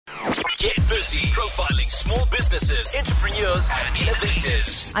Get Busy, profiling small businesses, entrepreneurs, and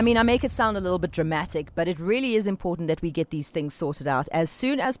innovators. I mean, I make it sound a little bit dramatic, but it really is important that we get these things sorted out as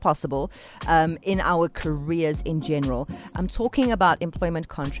soon as possible in our careers in general. I'm talking about employment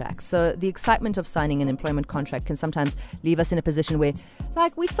contracts. So the excitement of signing an employment contract can sometimes leave us in a position where,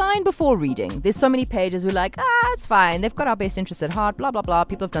 like, we sign before reading. There's so many pages, we're like, it's fine. They've got our best interests at heart, blah, blah, blah.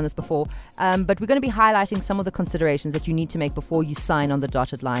 People have done this before. But we're going to be highlighting some of the considerations that you need to make before you sign on the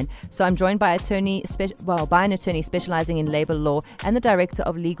dotted line. So I'm joined by an attorney specializing in labor law and the director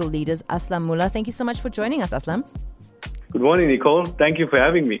of legal leaders, Aslam Moolla. Thank you so much for joining us, Aslam. Good morning, Nicole. Thank you for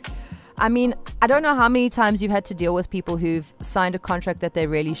having me. I mean, I don't know how many times you've had to deal with people who've signed a contract that they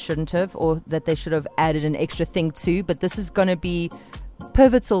really shouldn't have, or that they should have added an extra thing to, but this is going to be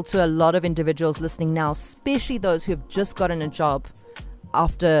pivotal to a lot of individuals listening now, especially those who have just gotten a job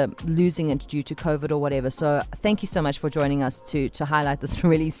after losing it due to COVID or whatever. So thank you so much for joining us to highlight this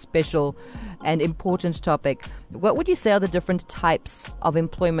really special and important topic. What would you say are the different types of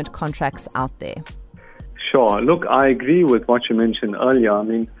employment contracts out there? Sure. Look, I agree with what you mentioned earlier. I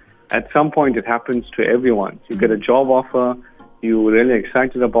mean, at some point it happens to everyone. You get a job offer, you're really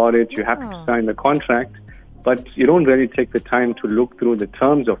excited about it, you're happy to sign the contract, but you don't really take the time to look through the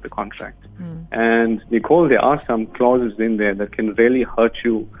terms of the contract. And Nicole, there are some clauses in there that can really hurt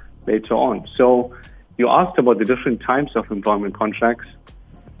you later on. So you asked about the different types of employment contracts.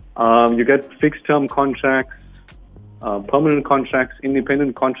 You get fixed term contracts, permanent contracts,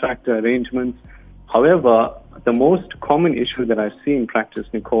 independent contractor arrangements. However, the most common issue that I see in practice,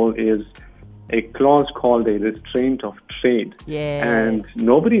 Nicole, is a clause called a restraint of trade. Yes. And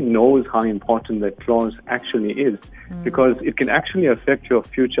nobody knows how important that clause actually is because it can actually affect your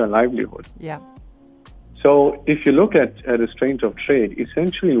future livelihood. Yeah. So if you look at a restraint of trade,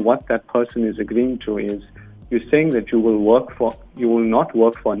 essentially what that person is agreeing to is you're saying that you will not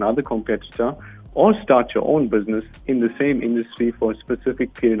work for another competitor or start your own business in the same industry for a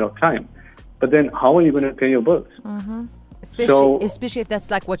specific period of time. But then how are you going to pay your bills? Especially if that's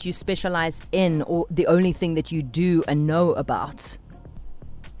like what you specialize in or the only thing that you do and know about.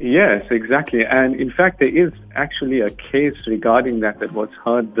 Yes, exactly. And in fact, there is actually a case regarding that was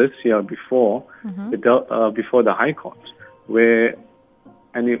heard this year before the High Court, where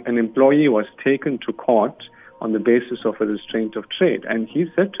an employee was taken to court on the basis of a restraint of trade. And he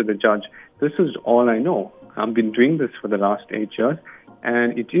said to the judge, this is all I know. I've been doing this for the last 8 years,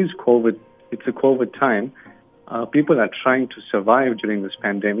 and it is COVID. It's a COVID time. People are trying to survive during this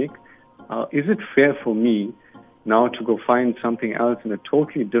pandemic. Is it fair for me now to go find something else in a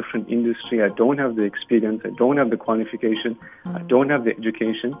totally different industry? I don't have the experience. I don't have the qualification. I don't have the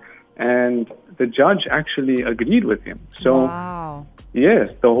education. And the judge actually agreed with him. So, wow. Yes,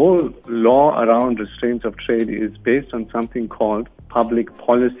 the whole law around restraints of trade is based on something called public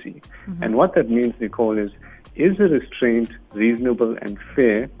policy. And what that means, Nicole, is a restraint reasonable and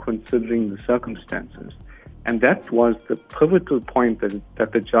fair considering the circumstances? And that was the pivotal point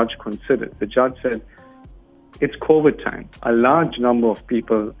that the judge considered. The judge said, it's COVID time. A large number of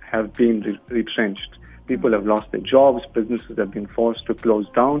people have been retrenched. People have lost their jobs. Businesses have been forced to close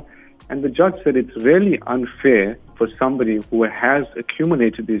down. And the judge said it's really unfair for somebody who has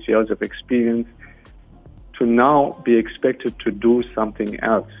accumulated these years of experience to now be expected to do something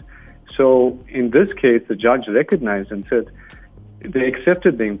else. So in this case, the judge recognized and said, they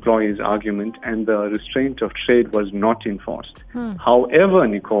accepted the employee's argument and the restraint of trade was not enforced. However,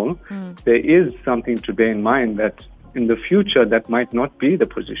 Nicole, there is something to bear in mind that in the future that might not be the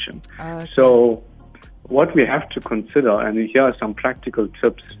position. Okay. So what we have to consider, and here are some practical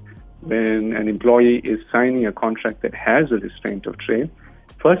tips when an employee is signing a contract that has a restraint of trade.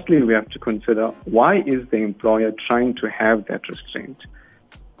 Firstly, we have to consider why is the employer trying to have that restraint?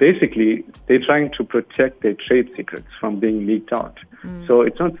 Basically, they're trying to protect their trade secrets from being leaked out. So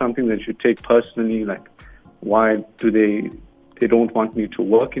it's not something that you take personally, like, why do they don't want me to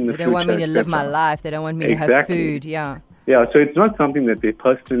work in the future? They don't want me to live my life. They don't want me to have food. Yeah. Yeah, so it's not something that they're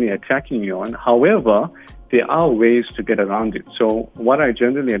personally attacking you on. However, there are ways to get around it. So what I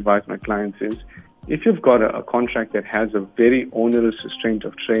generally advise my clients is, if you've got a contract that has a very onerous restraint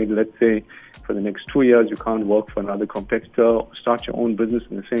of trade, let's say for the next 2 years you can't work for another competitor or start your own business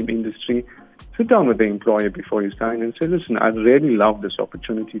in the same industry, sit down with the employer before you sign and say, listen, I really love this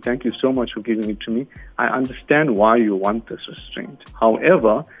opportunity. Thank you so much for giving it to me. I understand why you want this restraint.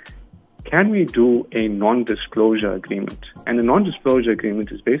 However, can we do a non-disclosure agreement? And a non-disclosure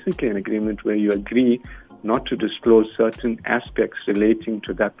agreement is basically an agreement where you agree not to disclose certain aspects relating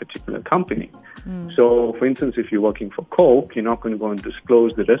to that particular company. So, for instance, if you're working for Coke, you're not going to go and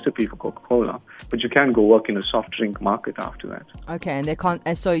disclose the recipe for Coca-Cola, but you can go work in a soft drink market after that. Okay, and they can't.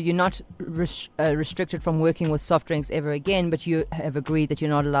 So you're not restricted from working with soft drinks ever again, but you have agreed that you're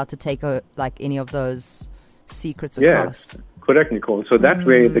not allowed to take any of those secrets across. Yes, correct, Nicole. So that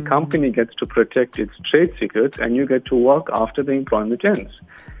way, the company gets to protect its trade secrets, and you get to work after the employment ends.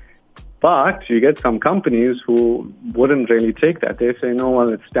 But you get some companies who wouldn't really take that. They say, no, well,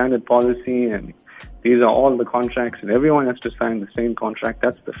 it's standard policy and these are all the contracts and everyone has to sign the same contract.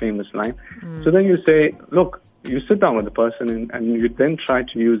 That's the famous line. So then you say, look, you sit down with the person and you then try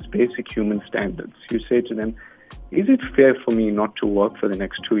to use basic human standards. You say to them, is it fair for me not to work for the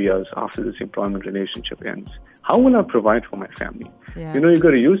next 2 years after this employment relationship ends? How will I provide for my family? Yeah. You've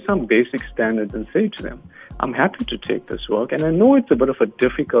got to use some basic standards and say to them, I'm happy to take this work. And I know it's a bit of a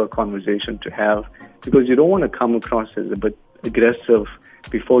difficult conversation to have because you don't want to come across as a bit aggressive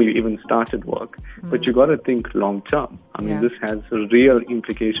before you even started work. But you got to think long term. I mean, this has real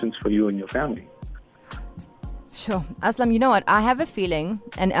implications for you and your family. Sure. Aslam, you know what? I have a feeling,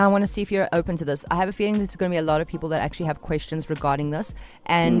 and I want to see if you're open to this. I have a feeling there's going to be a lot of people that actually have questions regarding this.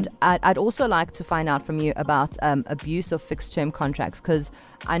 And I'd also like to find out from you about abuse of fixed-term contracts, because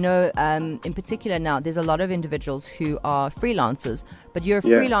I know in particular now there's a lot of individuals who are freelancers, but you're a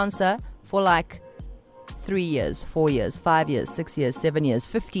freelancer for like 3 years, 4 years, 5 years, 6 years, 7 years,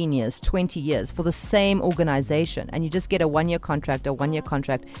 15 years, 20 years for the same organization, and you just get a 1 year contract.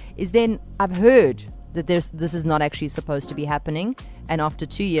 Is then, I've heard that this is not actually supposed to be happening, and after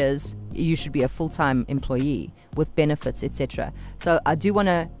 2 years you should be a full-time employee with benefits, etc. So I do want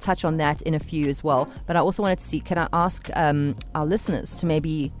to touch on that in a few as well, but I also wanted to see, can I ask our listeners to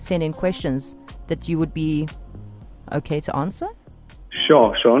maybe send in questions that you would be okay to answer?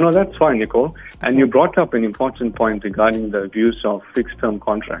 Sure. No, that's fine, Nicole. And you brought up an important point regarding the abuse of fixed-term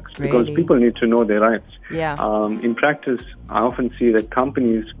contracts, because people need to know their rights. In practice, I often see that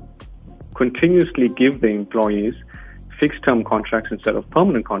companies continuously give the employees fixed-term contracts instead of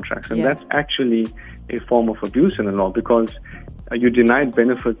permanent contracts. And that's actually a form of abuse in the law, because you denied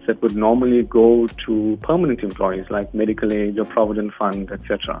benefits that would normally go to permanent employees like medical aid or provident fund,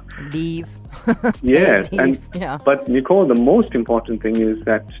 etc. Leave. Yes. But Nicole, the most important thing is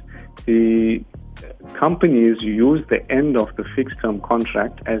that the companies use the end of the fixed-term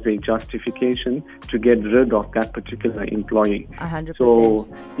contract as a justification to get rid of that particular employee. 100%. So,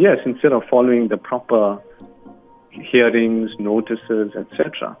 yes, instead of following the proper hearings, notices,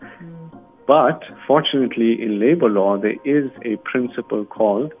 etc. But fortunately, in labor law, there is a principle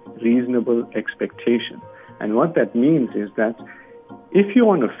called reasonable expectation. And what that means is that if you're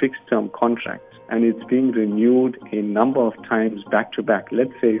on a fixed-term contract and it's being renewed a number of times back to back,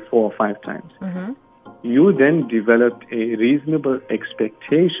 let's say 4 or 5 times, you then developed a reasonable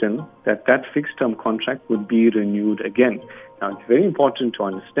expectation that that fixed-term contract would be renewed again. Now, it's very important to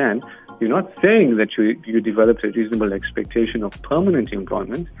understand, you're not saying that you developed a reasonable expectation of permanent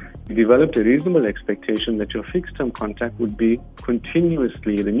employment. You developed a reasonable expectation that your fixed-term contract would be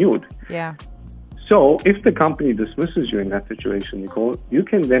continuously renewed. Yeah. So if the company dismisses you in that situation, Nicole, you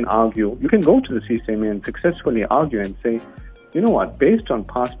can then argue, you can go to the CCMA and successfully argue and say, you know what, based on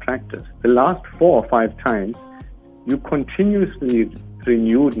past practice, the last 4 or 5 times, you continuously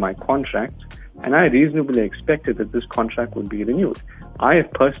renewed my contract, and I reasonably expected that this contract would be renewed. I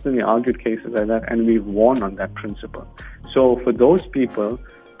have personally argued cases like that, and we've won on that principle. So for those people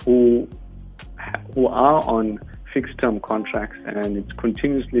who are on fixed-term contracts and it's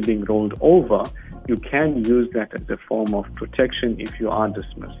continuously being rolled over, you can use that as a form of protection if you are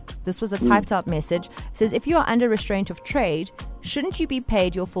dismissed. This was a typed-out message. It says, if you are under restraint of trade, shouldn't you be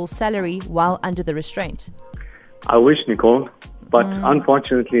paid your full salary while under the restraint? I wish, Nicole, but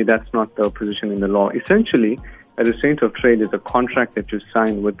unfortunately that's not the position in the law. Essentially, a restraint of trade is a contract that you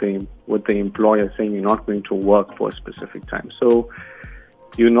sign with the employer saying you're not going to work for a specific time. So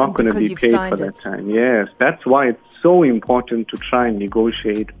you're not going to be paid for that time. Yes, that's why it's so important to try and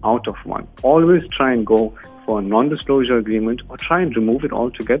negotiate out of one. Always try and go for a non-disclosure agreement or try and remove it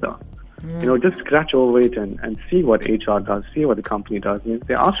altogether. Just scratch over it and see what HR does, see what the company does. And if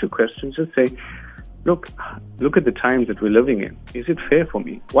they ask you questions, just say, look at the times that we're living in. Is it fair for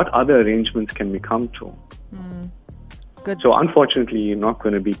me? What other arrangements can we come to? Good. So unfortunately, you're not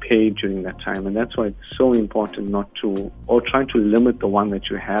going to be paid during that time. And that's why it's so important not to, or try to limit the one that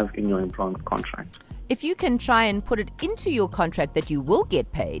you have in your employment contract. If you can try and put it into your contract that you will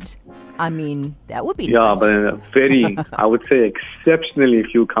get paid, I mean, that would be Yeah, nice. but I would say exceptionally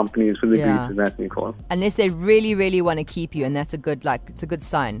few companies will agree Yeah. to that, Nicole. Unless they really, really want to keep you, and that's a good, it's a good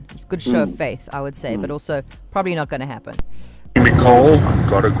sign. It's a good show of faith, I would say, but also probably not going to happen. Nicole,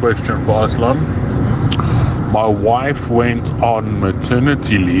 got a question for Aslam. My wife went on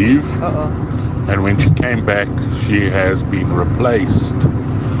maternity leave, and when she came back, she has been replaced.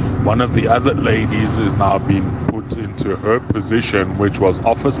 One of the other ladies is now being put into her position, which was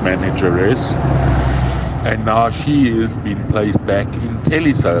office manageress, and now she is being placed back in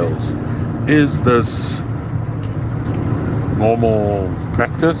telesales. Is this normal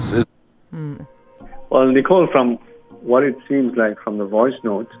practice? Well, Nicole, from what it seems like from the voice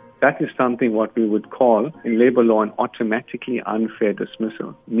note, that is something what we would call in labor law an automatically unfair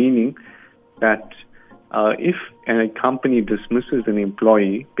dismissal, meaning that if a company dismisses an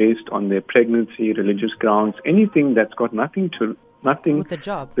employee based on their pregnancy, religious grounds, anything that's got nothing With the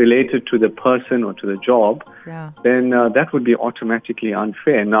job. related to the person or to the job, then that would be automatically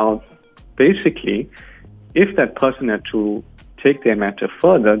unfair. Now, basically, if that person had to take their matter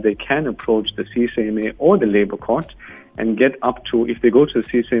further, they can approach the CCMA or the labor court and get up to, if they go to the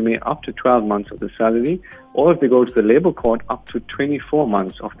CCMA, up to 12 months of the salary, or if they go to the labor court, up to 24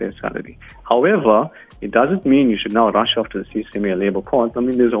 months of their salary. However, it doesn't mean you should now rush off to the CCMA or labor court. I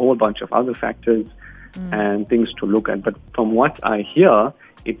mean, there's a whole bunch of other factors and things to look at. But from what I hear,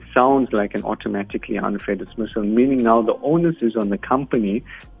 it sounds like an automatically unfair dismissal, meaning now the onus is on the company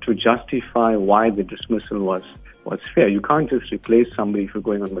to justify why the dismissal was fair. You can't just replace somebody if you're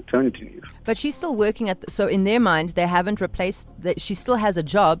going on maternity leave. But she's still working so in their mind, they haven't replaced, she still has a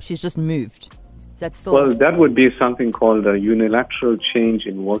job, she's just moved. Is that still... Well, that would be something called a unilateral change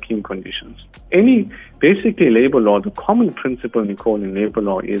in working conditions. Basically labor law, the common principle, Nicole, in labor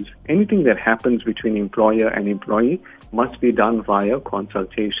law is anything that happens between employer and employee must be done via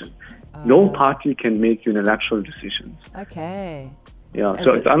consultation. No party can make unilateral decisions. Okay. Yeah,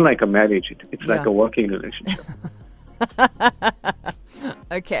 so it's unlike a marriage. It's like a working relationship.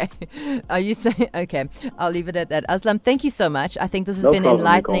 Okay. Are you saying... Okay, I'll leave it at that. Aslam, thank you so much. I think this has No been problem,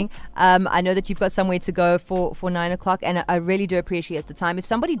 enlightening. I know that you've got somewhere to go for 9 o'clock, and I really do appreciate the time. If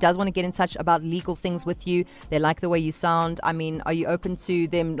somebody does want to get in touch about legal things with you, they like the way you sound, I mean, are you open to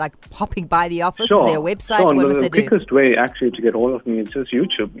them like popping by the office? Sure. Is there a website? Sure. What must The they do? quickest way actually to get all of me is just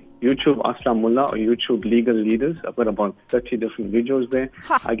YouTube. YouTube Aslam Moolla or YouTube Legal Leaders. I've got about 30 different videos there.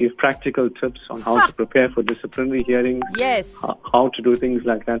 I give practical tips on how to prepare for disciplinary hearings. Yes. How to do things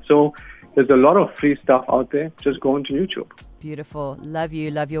like that. So there's a lot of free stuff out there. Just go onto YouTube. Beautiful. Love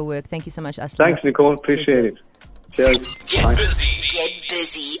you. Love your work. Thank you so much, Aslam. Thanks, Nicole. Appreciate it. Cheers. Get Bye. busy. Get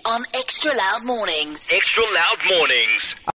busy on Extra Loud Mornings. Extra loud mornings.